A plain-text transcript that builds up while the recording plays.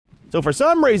So for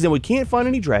some reason, we can't find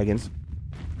any dragons.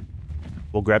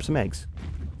 We'll grab some eggs.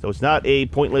 So it's not a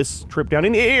pointless trip down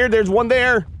in here. There's one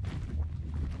there.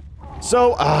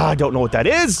 So, I don't know what that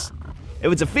is.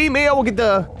 If it's a female, we'll get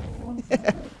the...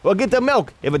 we'll get the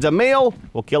milk. If it's a male,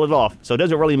 we'll kill it off. So it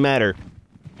doesn't really matter.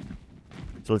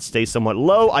 So let's stay somewhat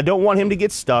low. I don't want him to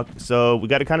get stuck, so we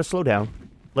gotta kind of slow down.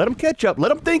 Let him catch up.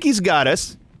 Let him think he's got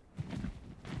us.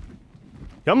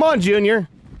 Come on, Junior.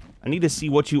 I need to see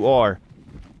what you are.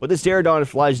 But this pterodon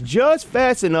flies just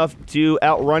fast enough to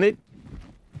outrun it.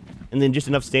 And then just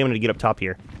enough stamina to get up top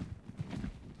here.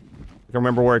 I can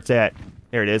remember where it's at.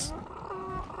 There it is.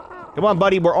 Come on,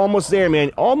 buddy. We're almost there,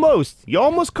 man. Almost. You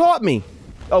almost caught me.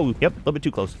 Oh, yep. A little bit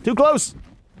too close. Too close.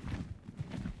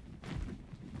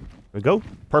 There we go.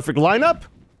 Perfect lineup.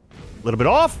 A little bit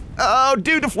off. Oh,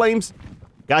 dude, the flames.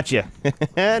 Gotcha.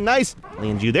 Nice.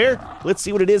 Land you there. Let's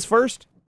see what it is first.